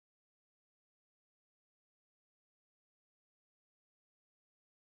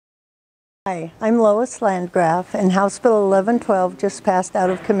Hi, I'm Lois Landgraf, and House Bill 1112 just passed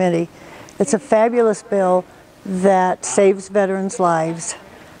out of committee. It's a fabulous bill that saves veterans' lives.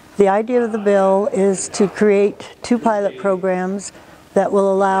 The idea of the bill is to create 2 pilot programs that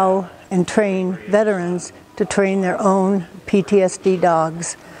will allow and train veterans to train their own PTSD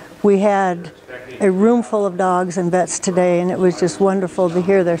dogs. We had a room full of dogs and vets today, and it was just wonderful to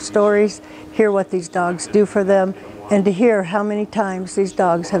hear their stories, hear what these dogs do for them, and to hear how many times these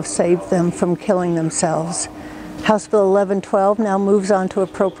dogs have saved them from killing themselves. House Bill 1112 now moves on to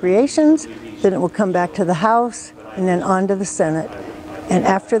appropriations, then it will come back to the House, and then on to the Senate. And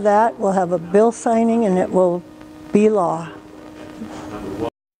after that, we'll have a bill signing and it will be law.